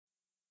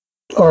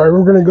All right,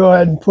 we're going to go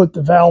ahead and put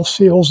the valve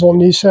seals on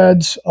these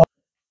heads.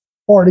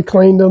 Already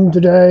cleaned them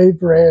today.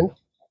 Ran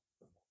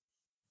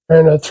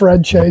a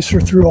thread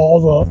chaser through all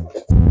the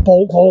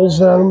bolt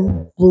holes in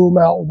them. Blew them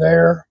out with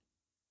air.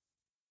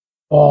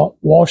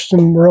 Washed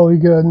them really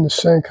good in the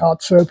sink,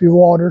 hot soapy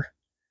water.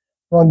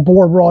 Run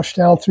board brush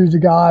down through the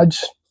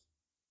guides.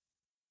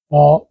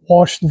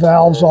 Wash the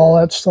valves, all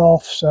that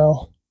stuff.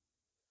 So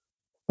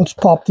let's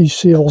pop these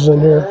seals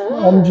in here.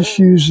 I'm just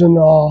using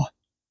the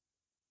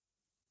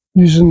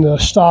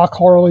stock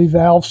Harley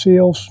valve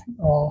seals.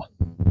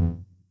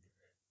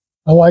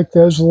 I like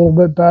those a little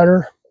bit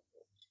better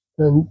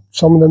than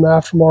some of them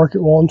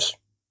aftermarket ones.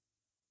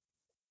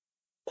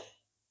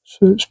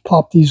 So let's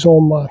pop these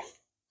on my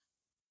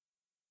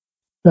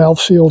valve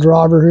seal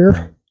driver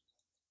here.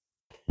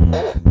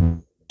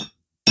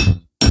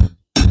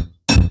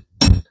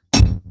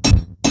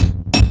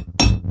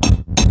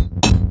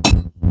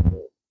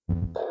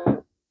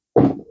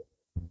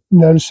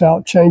 Notice how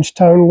it changed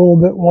tone a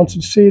little bit once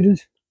it's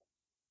seated.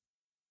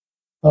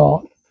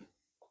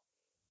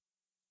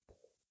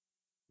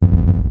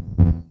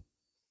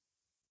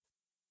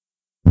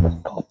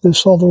 Pop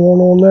this other one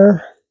on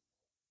there.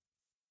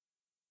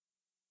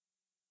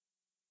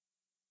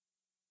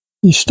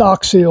 These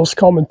stock seals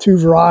come in two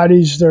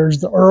varieties. There's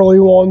the early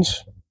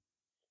ones,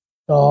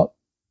 rubber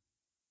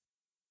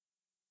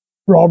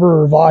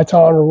or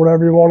Viton or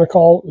whatever you want to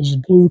call it, is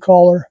a blue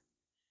color.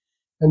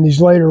 And these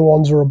later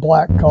ones are a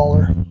black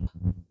color.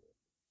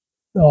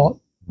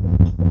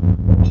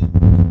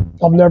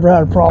 I've never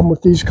had a problem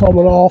with these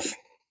coming off.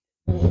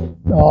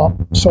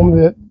 Some of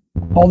the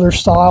other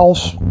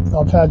styles,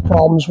 I've had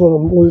problems with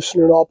them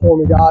loosening up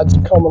on the guides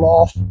and coming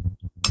off.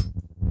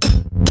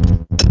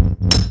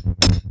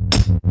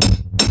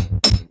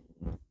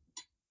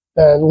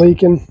 And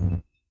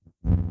leaking.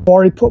 I've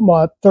already put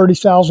my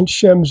 30,000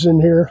 shims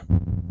in here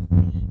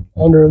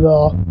under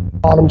the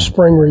bottom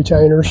spring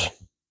retainers,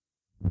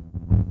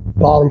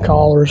 bottom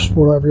collars,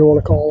 whatever you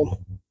want to call them.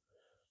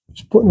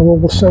 Just putting a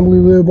little assembly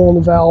lube on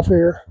the valve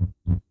here.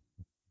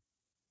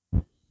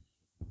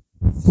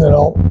 Then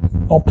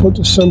I'll put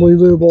the assembly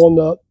lube on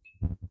the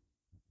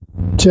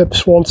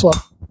tips once I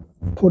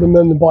put them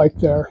in the bike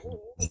there.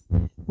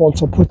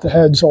 Once I put the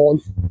heads on,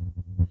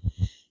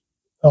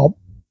 I'll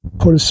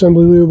put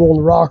assembly lube on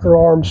the rocker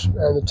arms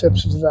and the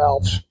tips of the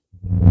valves.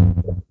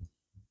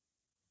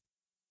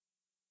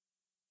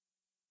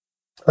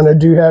 And I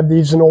do have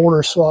these in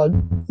order, so I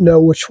know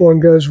which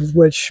one goes with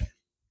which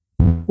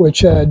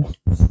head.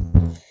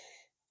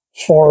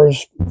 As far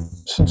as,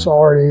 since I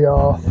already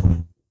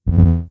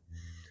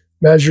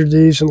measured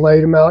these and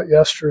laid them out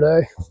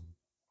yesterday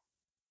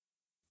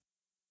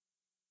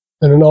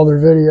in another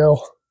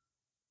video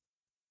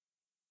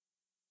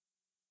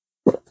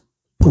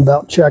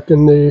about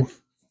checking the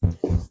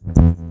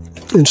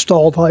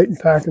installed height and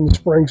packing the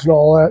springs and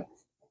all that.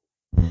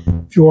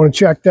 If you want to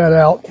check that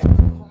out,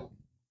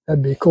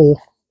 that'd be cool.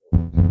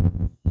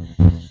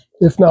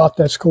 If not,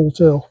 that's cool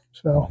too.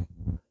 So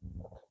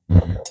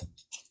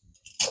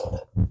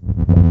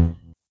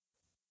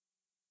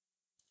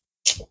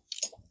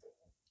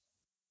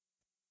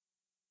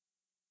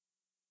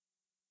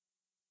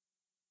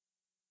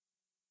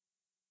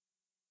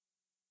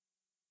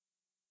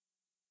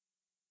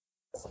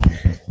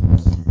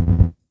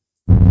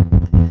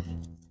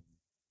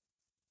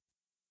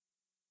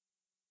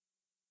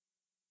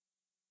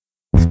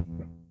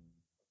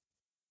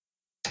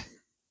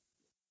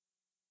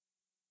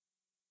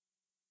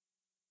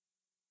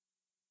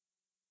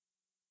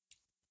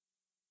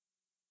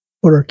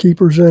put our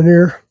keepers in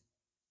here.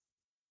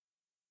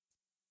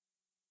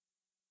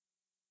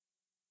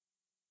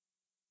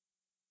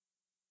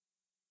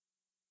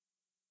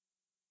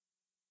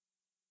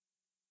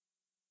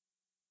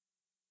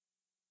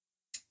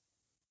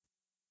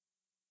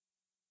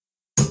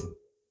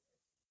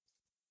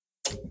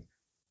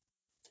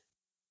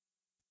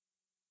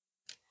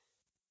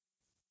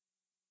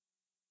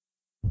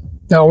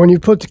 Now, when you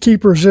put the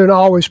keepers in, I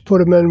always put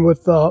them in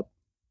with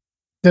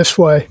this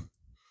way.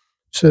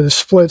 So the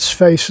split's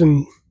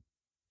facing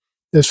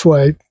this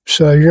way.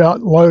 So you're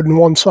not loading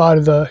one side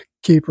of the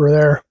keeper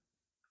there.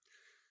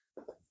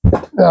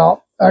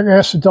 Now, I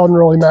guess it doesn't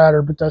really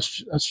matter, but that's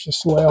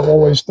just the way I've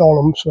always done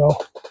them. So.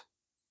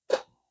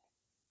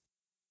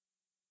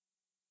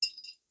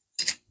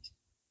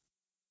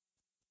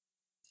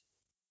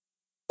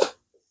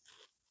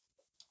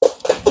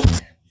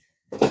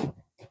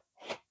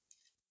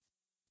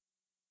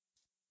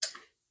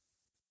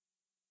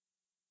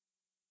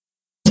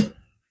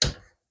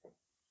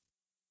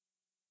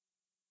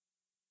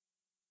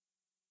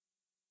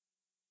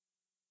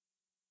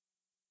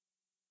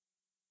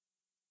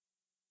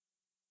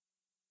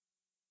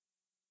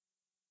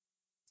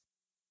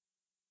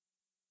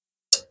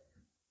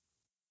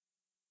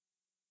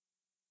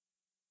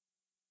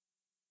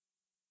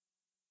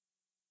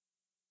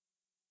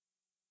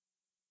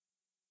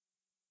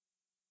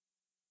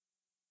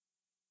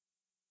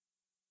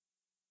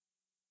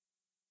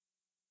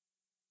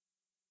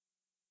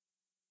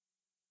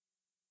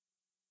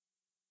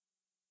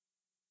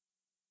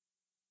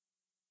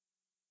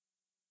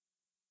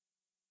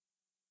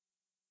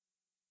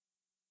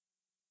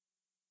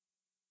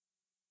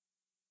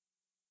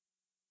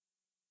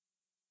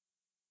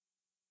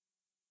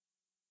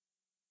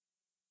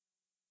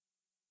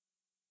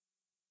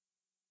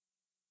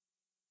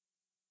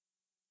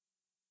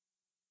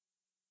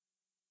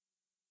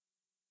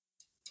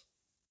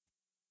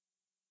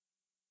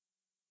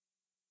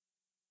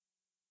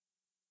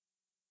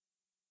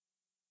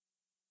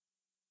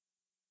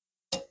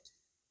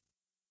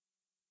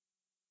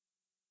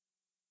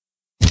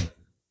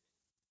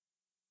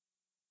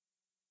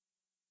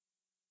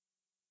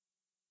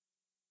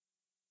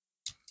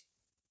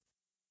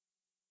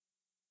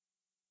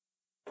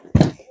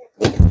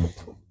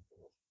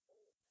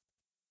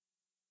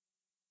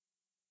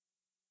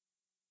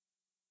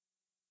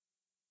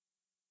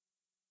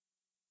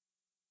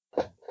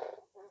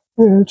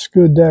 Yeah, it's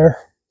good there.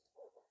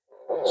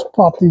 Let's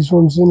pop these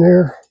ones in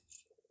here.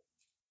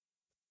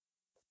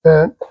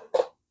 And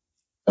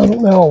I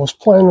don't know, I was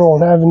planning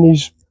on having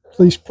these, at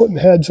least putting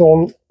heads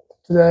on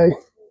today.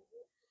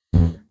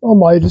 I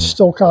might, it's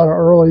still kind of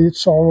early.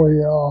 It's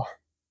only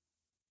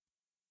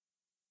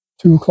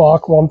 2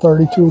 o'clock,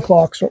 1:30, 2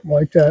 o'clock, something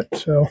like that.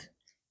 So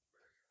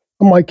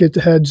I might get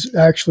the heads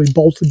actually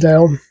bolted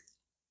down.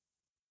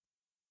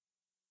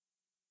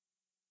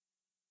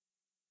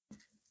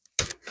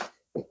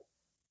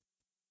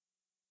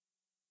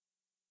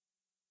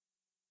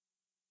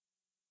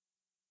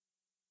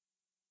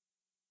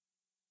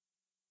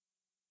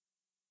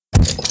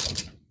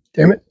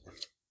 Damn it.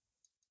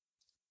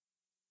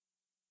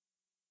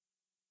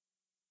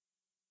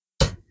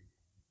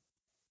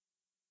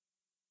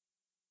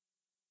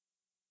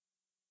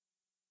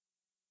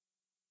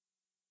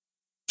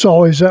 It's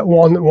always that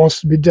one that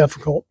wants to be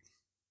difficult.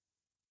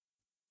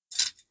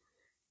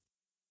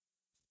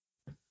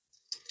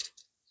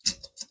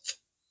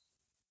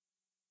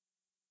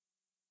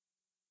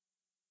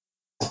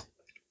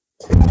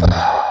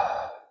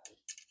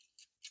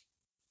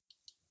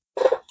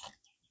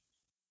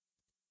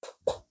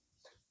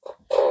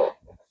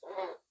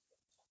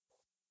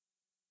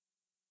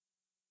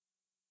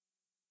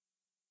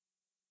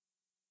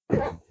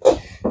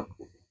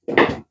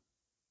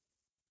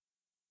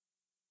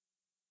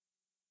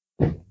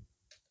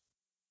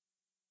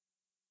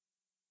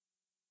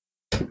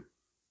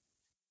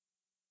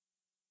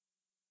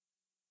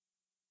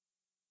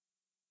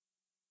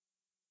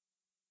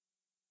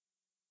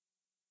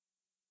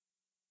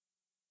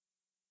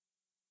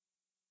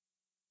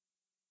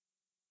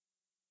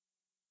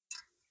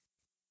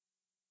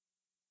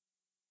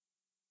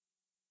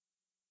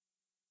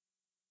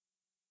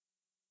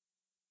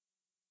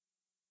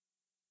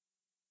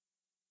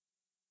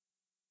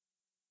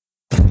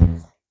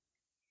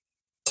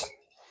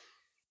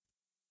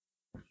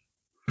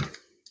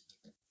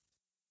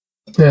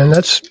 And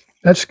that's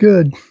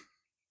good.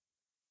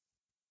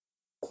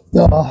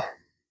 Get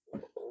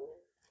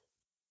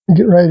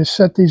ready to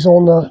set these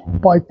on the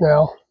bike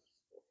now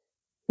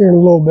here in a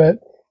little bit.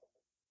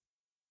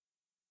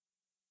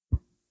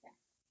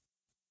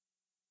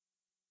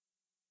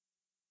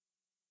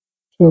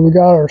 So we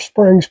got our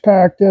springs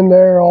packed in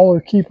there. All our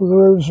keeper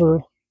grooves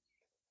are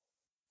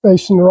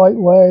facing the right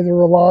way. They're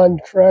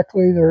aligned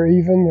correctly. They're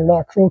even. They're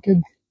not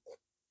crooked.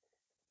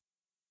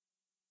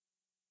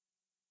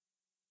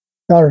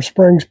 Got our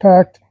springs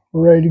packed.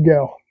 We're ready to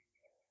go.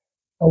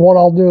 And what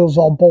I'll do is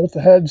I'll bolt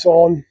the heads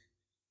on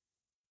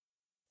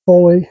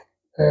fully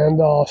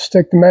and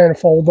stick the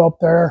manifold up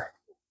there.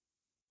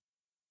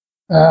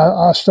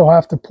 I still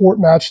have to port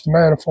match the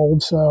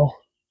manifold, so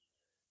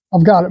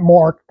I've got it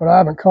marked, but I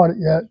haven't cut it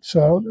yet.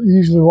 So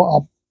usually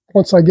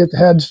once I get the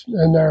heads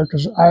in there,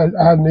 because I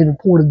hadn't even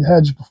ported the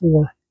heads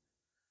before,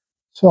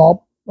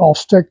 so I'll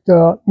stick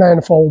the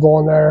manifold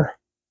on there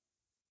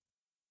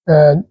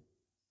and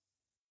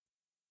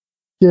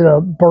get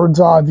a bird's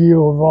eye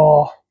view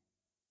of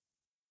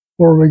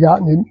where we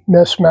got any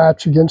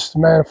mismatch against the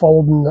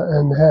manifold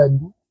and the head.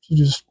 So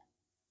just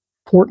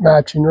port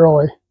matching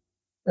really,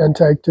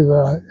 intake to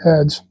the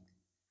heads.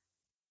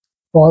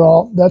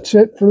 But that's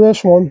it for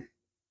this one.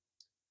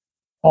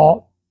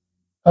 I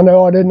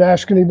know I didn't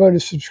ask anybody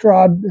to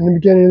subscribe in the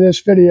beginning of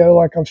this video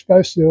like I'm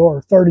supposed to,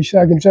 or 30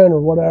 seconds in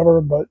or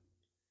whatever, but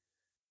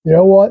you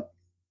know what?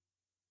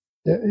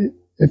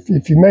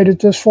 If you made it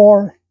this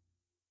far,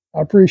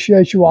 I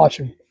appreciate you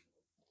watching.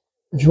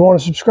 If you want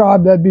to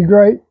subscribe, that'd be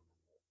great.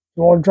 If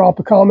you want to drop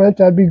a comment,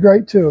 that'd be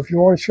great too. If you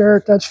want to share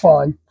it, that's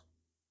fine.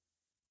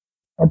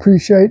 I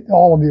appreciate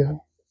all of you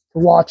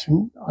for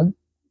watching.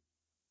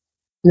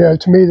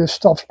 To me, this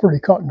stuff's pretty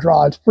cut and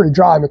dry. It's pretty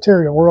dry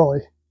material,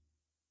 really.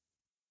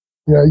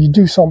 You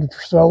do something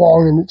for so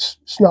long and it's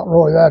not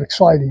really that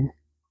exciting.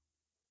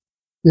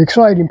 The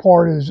exciting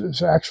part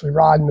is actually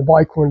riding the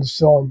bike when it's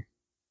done.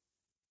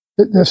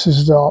 This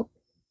is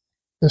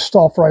this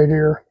stuff right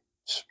here.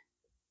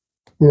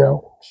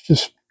 It's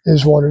just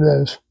is what it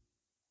is.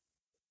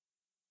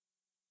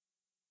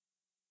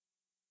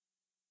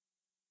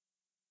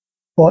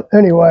 But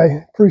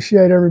anyway,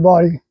 appreciate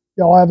everybody.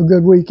 Y'all have a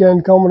good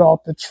weekend coming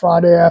up. It's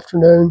Friday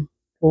afternoon,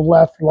 a little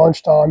after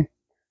lunchtime.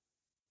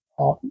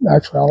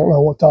 Actually, I don't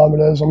know what time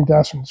it is. I'm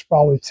guessing it's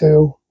probably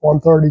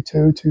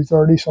 1:32,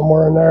 2:30,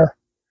 somewhere in there.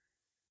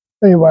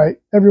 Anyway,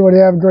 everybody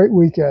have a great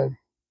weekend.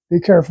 Be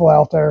careful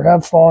out there.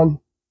 Have fun.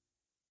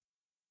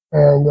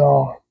 And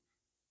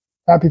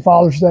happy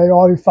Father's Day to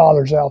all your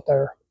fathers out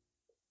there.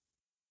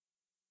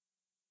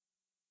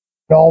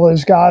 And all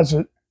those guys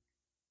that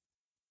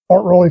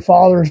aren't really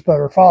fathers but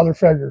are father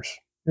figures.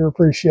 You're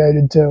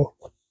appreciated too.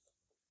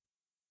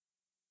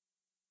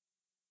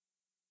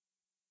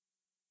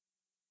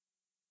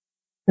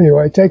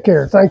 Anyway, take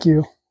care. Thank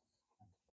you.